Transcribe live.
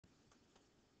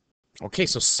Okay,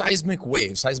 so seismic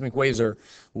waves. Seismic waves are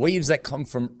waves that come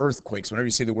from earthquakes. Whenever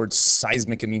you see the word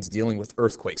seismic, it means dealing with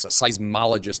earthquakes. A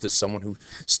seismologist is someone who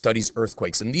studies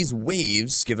earthquakes. And these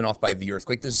waves given off by the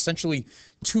earthquake, there's essentially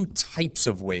two types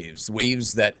of waves.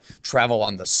 Waves that travel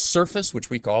on the surface,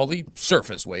 which we call the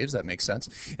surface waves, that makes sense.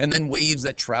 And then waves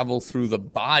that travel through the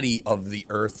body of the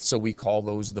earth, so we call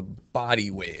those the body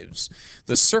waves.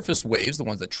 The surface waves, the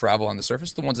ones that travel on the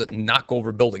surface, the ones that knock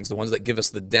over buildings, the ones that give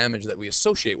us the damage that we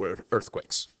associate with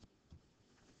earthquakes.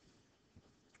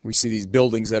 We see these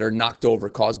buildings that are knocked over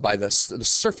caused by the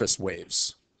surface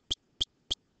waves.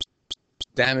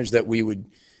 Damage that we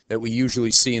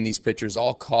usually see in these pictures,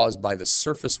 all caused by the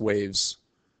surface waves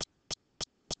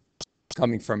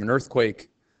coming from an earthquake.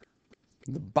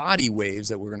 The body waves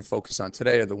that we're going to focus on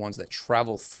today are the ones that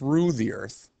travel through the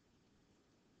earth.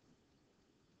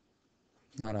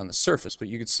 Not on the surface, but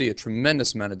you can see a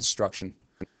tremendous amount of destruction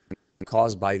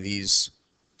caused by these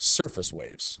surface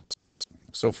waves.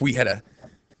 So if we had a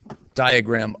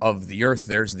diagram of the earth,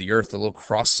 there's the earth, a little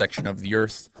cross section of the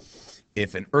earth.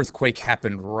 If an earthquake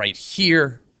happened right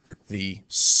here, the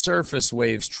surface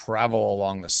waves travel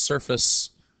along the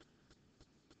surface,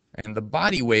 and the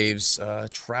body waves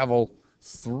travel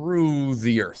through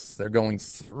the earth. They're going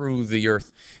through the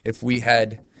earth. If we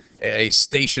had a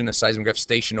station, a seismograph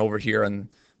station over here on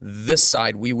this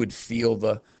side, we would feel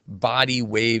the body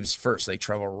waves first. They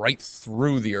travel right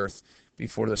through the earth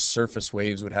before the surface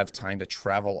waves would have time to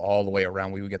travel all the way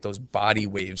around. We would get those body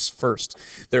waves first.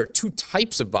 There are two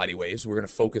types of body waves. We're going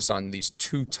to focus on these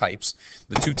two types.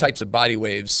 The two types of body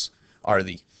waves are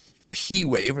the P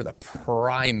wave, or the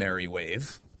primary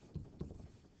wave,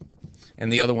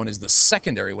 and the other one is the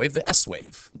secondary wave, the S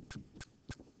wave.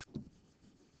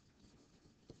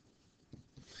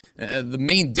 The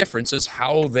main difference is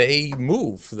how they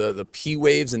move. The P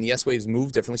waves and the S waves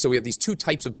move differently. So we have these two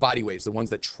types of body waves, the ones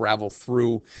that travel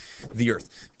through the earth.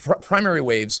 Primary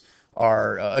waves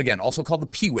are, again, also called the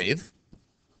P wave.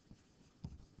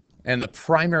 And the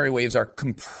primary waves are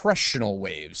compressional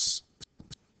waves.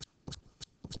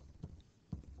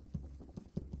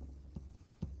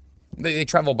 They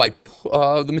travel by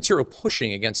the material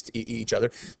pushing against each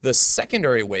other. The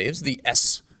secondary waves, the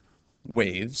S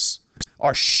waves,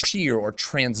 are shear or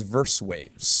transverse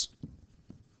waves.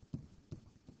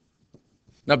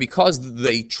 Now, because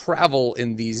they travel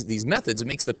in these methods, it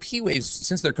makes the P waves,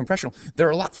 since they're compressional, they're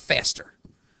a lot faster.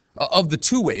 Of the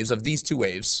two waves, of these two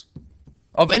waves,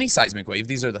 of any seismic wave,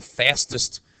 these are the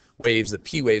fastest waves, the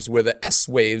P waves, where the S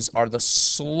waves are the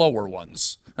slower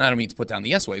ones. And I don't mean to put down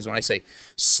the S waves. When I say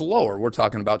slower, we're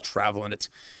talking about traveling at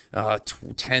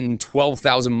 10,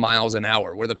 12,000 miles an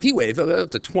hour, where the P wave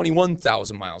up to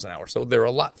 21,000 miles an hour. So they're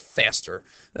a lot faster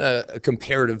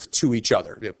comparative to each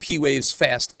other. P waves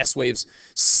fast, S waves,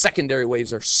 secondary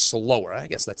waves are slower. I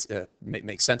guess that's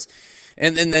makes sense.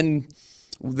 And then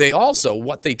they also,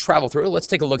 what they travel through, let's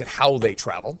take a look at how they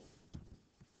travel.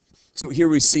 So here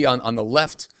we see on the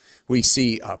left, we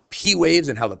see P waves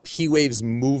and how the P waves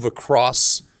move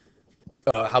across,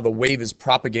 how the wave is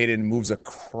propagated and moves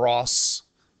across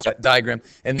that diagram.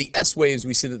 And the S waves,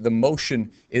 we see that the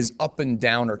motion is up and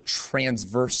down or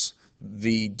transverse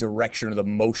the direction or the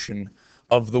motion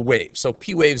of the wave. So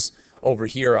P waves over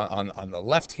here on the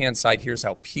left-hand side, here's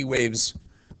how P waves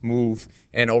move,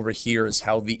 and over here is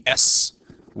how the S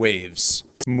waves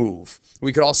move.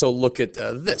 We could also look at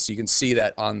this. You can see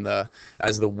that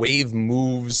as the wave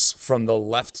moves from the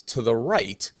left to the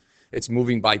right, it's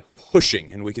moving by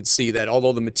pushing. And we can see that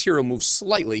although the material moves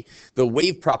slightly, the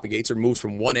wave propagates or moves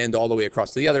from one end all the way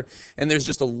across to the other, and there's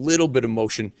just a little bit of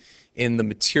motion in the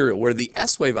material. Where the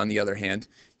S wave, on the other hand,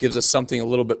 gives us something a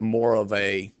little bit more of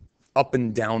a up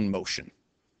and down motion.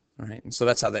 All right, and so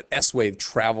that's how that S wave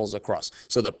travels across.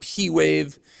 So the P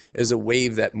wave is a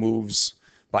wave that moves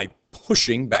by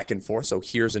pushing back and forth. So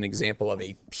here's an example of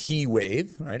a P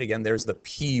wave. All right, again, there's the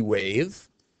P wave.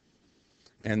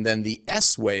 And then the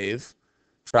S wave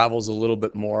travels a little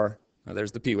bit more. Now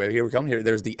there's the P wave. Here we come. Here,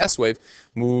 there's the S wave,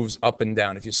 moves up and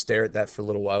down. If you stare at that for a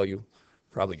little while, you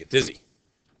probably get dizzy.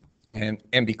 And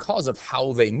because of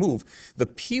how they move, the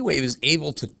P wave is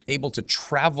able to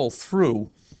travel through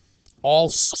all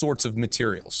sorts of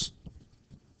materials.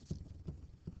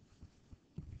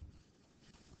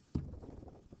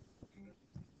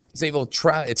 It's able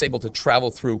to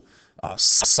travel through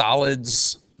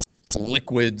solids,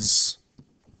 liquids,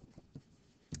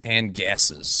 and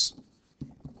gases.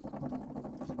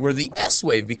 Where the S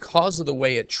wave, because of the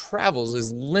way it travels,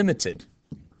 is limited.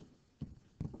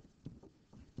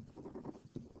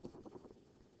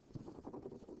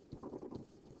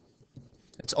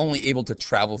 It's only able to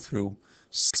travel through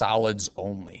solids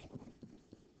only.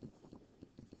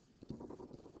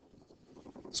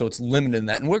 So it's limited in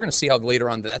that. And we're going to see how later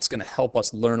on that's going to help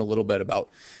us learn a little bit about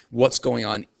what's going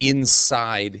on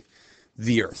inside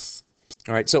the Earth.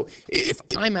 All right, so if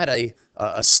I'm at a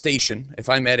station, if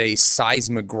I'm at a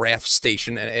seismograph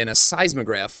station, and a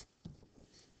seismograph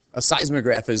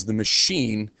is the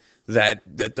machine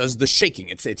that does the shaking.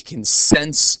 It can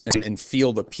sense and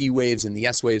feel the P waves and the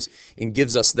S waves and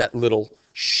gives us that little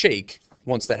shake.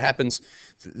 Once that happens,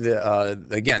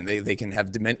 again, they can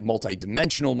have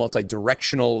multi-dimensional,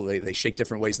 multi-directional. They shake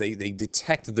different ways. They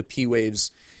detect the P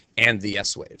waves and the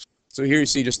S waves. So here you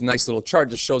see just a nice little chart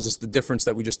that shows us the difference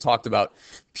that we just talked about.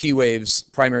 P waves,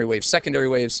 primary waves, secondary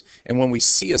waves. And when we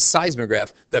see a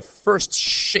seismograph, the first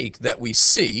shake that we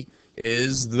see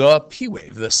is the P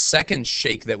wave. The second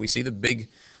shake that we see, the big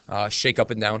shake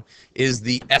up and down, is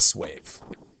the S wave.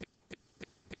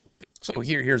 So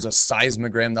here's a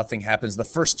seismogram, nothing happens. The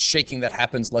first shaking that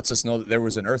happens lets us know that there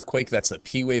was an earthquake. That's the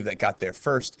P wave that got there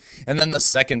first. And then the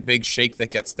second big shake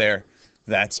that gets there,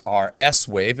 that's our S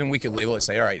wave. And we could label it,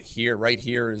 say, all right, right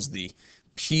here is the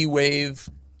P wave.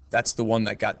 That's the one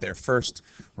that got there first.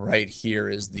 Right here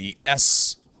is the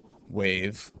S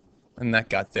wave. And that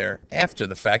got there after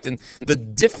the fact. And the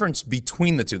difference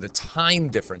between the two, the time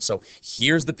difference. So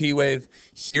here's the P wave,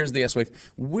 here's the S wave.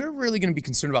 We're really going to be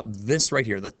concerned about this right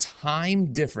here, the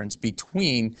time difference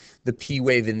between the P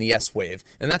wave and the S wave.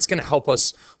 And that's going to help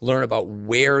us learn about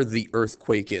where the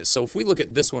earthquake is. So if we look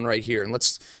at this one right here, and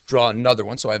let's draw another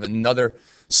one. So I have another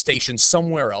station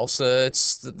somewhere else.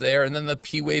 It's there, and then the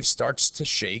P wave starts to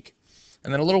shake.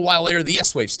 And then a little while later, the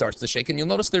S wave starts to shake. And you'll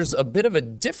notice there's a bit of a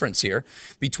difference here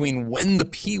between when the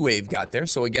P wave got there.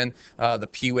 So again, the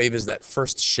P wave is that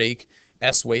first shake.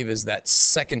 S wave is that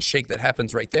second shake that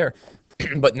happens right there.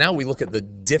 But now we look at the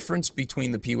difference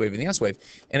between the P wave and the S wave,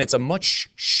 and it's a much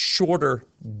shorter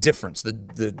difference.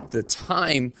 The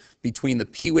time between the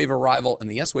P wave arrival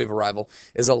and the S wave arrival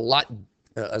is a lot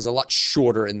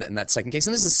shorter in that second case.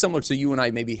 And this is similar to you and I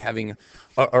maybe having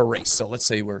a race. So let's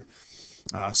say we're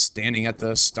standing at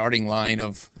the starting line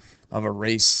of a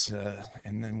race,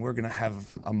 and then we're going to have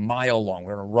a mile long.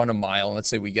 We're going to run a mile. And let's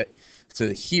say we get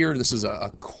to here. This is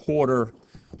a quarter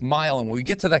mile. And when we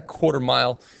get to that quarter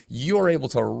mile, you're able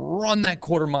to run that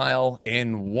quarter mile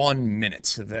in 1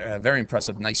 minute. Very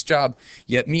impressive. Nice job.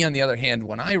 Yet me, on the other hand,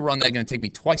 when I run, that's going to take me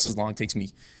twice as long. It takes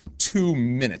me 2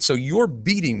 minutes. So you're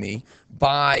beating me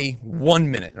by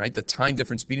 1 minute, right? The time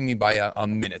difference beating me by a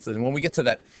minute. And when we get to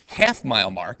that half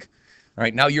mile mark, all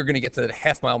right, now you're going to get to the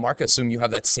half mile mark. Assume you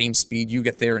have that same speed. You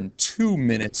get there in 2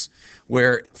 minutes,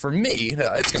 where for me,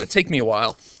 it's going to take me a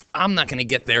while. I'm not going to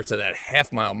get there to that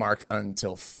half mile mark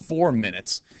until 4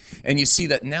 minutes. And you see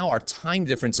that now our time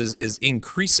difference is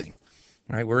increasing.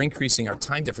 All right, we're increasing our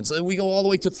time difference. We go all the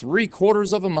way to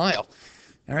 3/4 of a mile.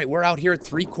 All right, we're out here at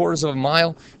 3/4 of a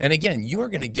mile. And again, you're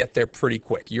going to get there pretty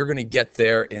quick. You're going to get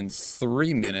there in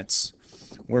 3 minutes.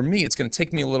 Where me, it's going to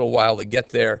take me a little while to get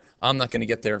there. I'm not going to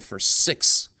get there for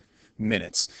 6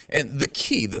 minutes. And the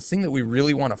key, the thing that we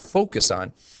really want to focus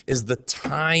on, is the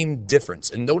time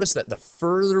difference. And notice that the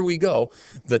further we go,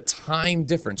 the time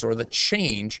difference or the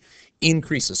change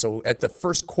increases. So at the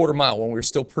first quarter mile, when we were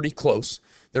still pretty close,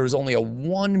 there was only a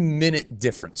 1 minute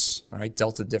difference, all right,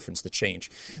 delta difference, the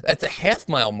change. At the half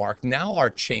mile mark, now our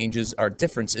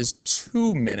difference is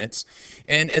 2 minutes.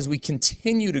 And as we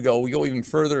continue to go, we go even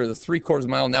further, the 3/4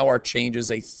 mile, now our change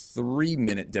is a 3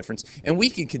 minute difference. And we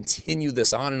can continue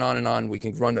this on and on and on. We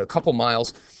can run a couple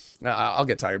miles. I'll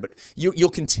get tired, but you'll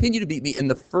continue to beat me.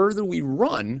 And the further we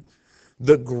run,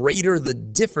 the greater the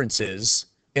difference is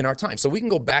in our time. So we can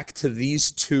go back to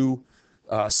these two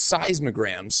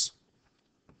seismograms.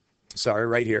 Sorry,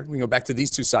 right here. We can go back to these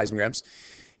two seismograms,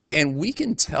 and we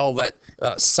can tell that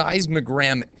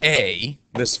seismogram A,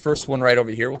 this first one right over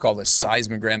here, we'll call this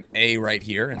seismogram A right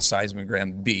here, and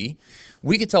seismogram B.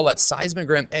 We can tell that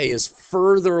seismogram A is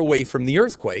further away from the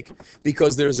earthquake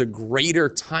because there's a greater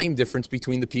time difference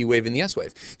between the P wave and the S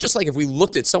wave. Just like if we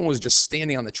looked at someone who was just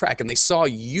standing on the track and they saw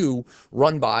you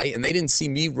run by and they didn't see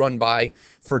me run by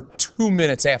for 2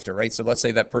 minutes after, right? So let's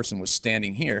say that person was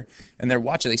standing here and they're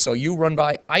watching, they saw you run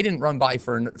by, I didn't run by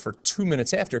for 2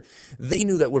 minutes after. They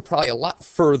knew that we're probably a lot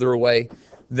further away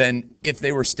than if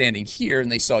they were standing here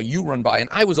and they saw you run by and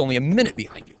I was only a minute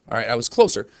behind you. All right, I was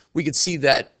closer. We could see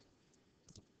that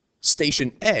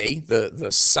Station A,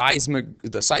 the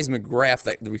seismograph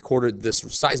that recorded this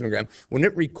seismogram, when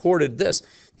it recorded this,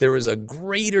 there was a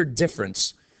greater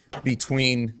difference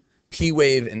between P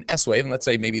wave and S wave, and let's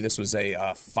say maybe this was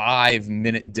a 5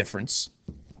 minute difference,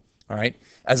 all right,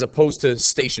 as opposed to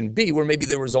Station B, where maybe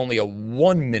there was only a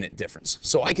 1 minute difference.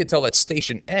 So I could tell that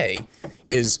Station A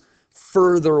is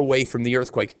further away from the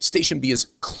earthquake. Station B is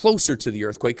closer to the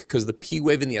earthquake because the P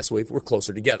wave and the S wave were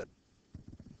closer together.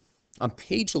 On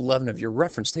page 11 of your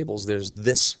reference tables, there's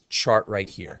this chart right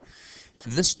here.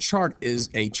 This chart is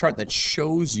a chart that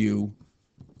shows you,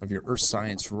 of your earth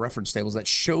science reference tables, that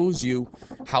shows you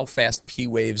how fast P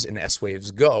waves and S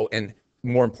waves go, and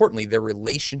more importantly, their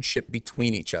relationship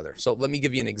between each other. So let me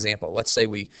give you an example. Let's say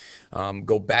we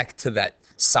go back to that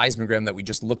seismogram that we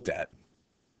just looked at.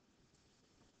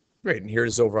 Great, and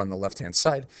here's over on the left-hand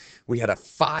side. We had a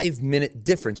 5-minute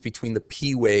difference between the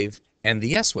P wave and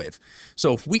the S wave.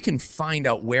 So if we can find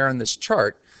out where on this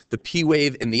chart the P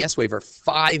wave and the S wave are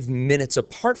 5 minutes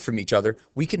apart from each other,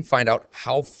 we can find out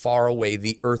how far away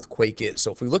the earthquake is.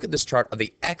 So if we look at this chart,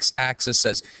 the x-axis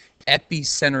says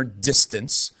epicenter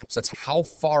distance, so that's how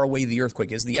far away the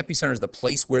earthquake is. The epicenter is the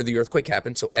place where the earthquake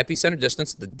happened. So epicenter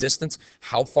distance, the distance,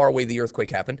 how far away the earthquake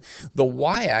happened. The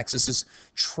y-axis is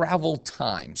travel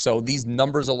time. So these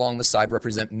numbers along the side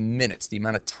represent minutes, the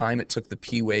amount of time it took the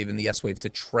P wave and the S wave to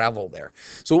travel there.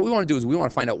 So what we want to do is we want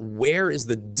to find out where is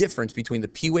the difference between the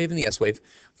P wave and the S wave.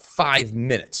 5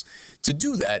 minutes. To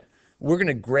do that, we're going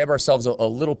to grab ourselves a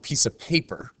little piece of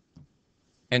paper.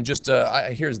 And just,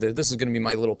 this is going to be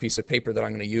my little piece of paper that I'm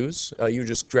going to use. You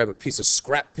just grab a piece of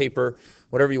scrap paper,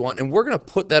 whatever you want, and we're going to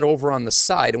put that over on the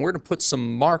side, and we're going to put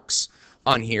some marks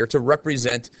on here to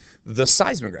represent the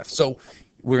seismograph. So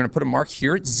we're going to put a mark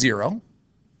here at 0,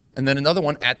 and then another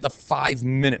one at the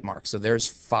 5-minute mark. So there's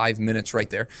 5 minutes right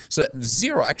there. So that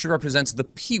 0 actually represents the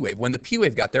P wave, when the P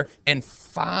wave got there, and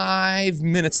 5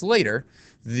 minutes later,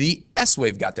 the S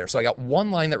wave got there. So I got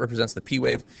one line that represents the P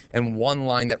wave and one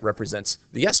line that represents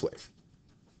the S wave.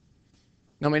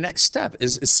 Now my next step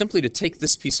is simply to take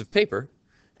this piece of paper,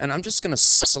 and I'm just going to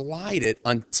slide it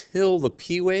until the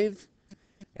P wave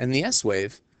and the S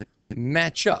wave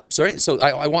match up. So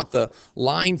I want the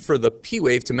line for the P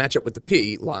wave to match up with the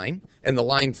P line, and the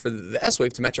line for the S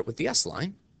wave to match up with the S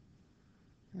line.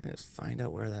 Let's find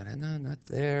out where that is. No, not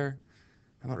there.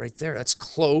 How about right there? That's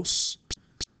close.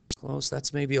 Close.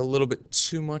 That's maybe a little bit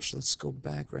too much. Let's go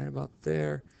back right about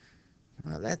there.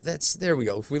 There we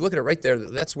go. If we look at it right there,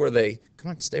 that's where they,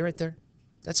 come on, stay right there.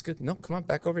 That's good. No, come on,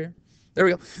 back over here. There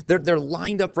we go. They're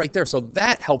lined up right there. So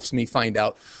that helps me find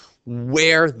out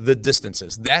where the distance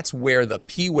is. That's where the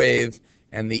P wave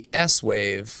and the S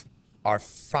wave are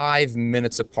 5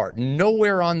 minutes apart.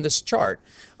 Nowhere on this chart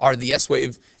are the S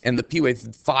wave and the P wave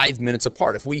 5 minutes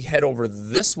apart. If we head over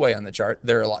this way on the chart,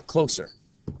 they're a lot closer.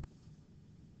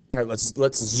 All right,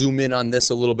 let's zoom in on this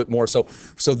a little bit more. So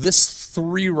this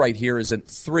 3 right here isn't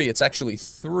 3. It's actually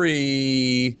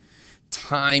 3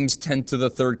 times 10 to the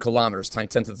third kilometers. Times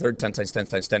 10 to the third, 10 times 10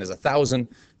 times 10 is 1,000.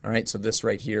 All right, so this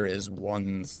right here is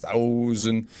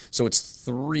 1,000. So it's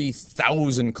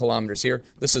 3,000 kilometers here.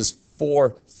 This is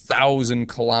 4,000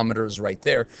 kilometers right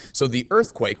there. So the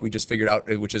earthquake we just figured out,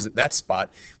 which is at that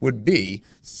spot, would be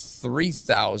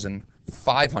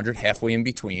 3,500, halfway in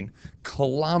between,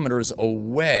 kilometers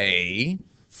away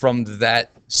from that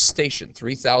station.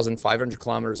 3,500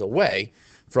 kilometers away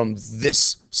from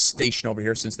this station over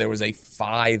here, since there was a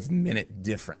 5-minute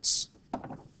difference.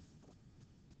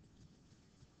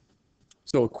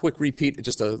 So a quick repeat,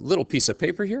 just a little piece of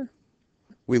paper here.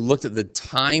 We looked at the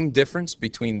time difference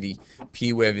between the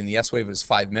P wave and the S wave was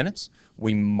 5 minutes.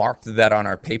 We marked that on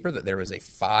our paper, that there was a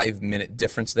 5-minute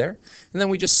difference there. And then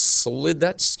we just slid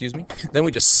that, then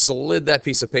we just slid that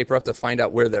piece of paper up to find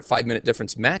out where that 5-minute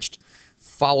difference matched.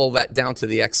 Follow that down to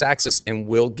the x-axis, and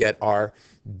we'll get our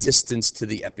distance to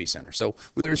the epicenter. So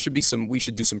there should be we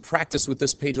should do some practice with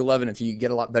this, page 11. If you get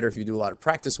a lot better if you do a lot of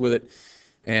practice with it.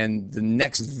 And the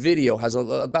next video has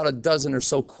about a dozen or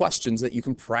so questions that you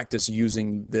can practice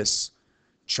using this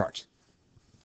chart.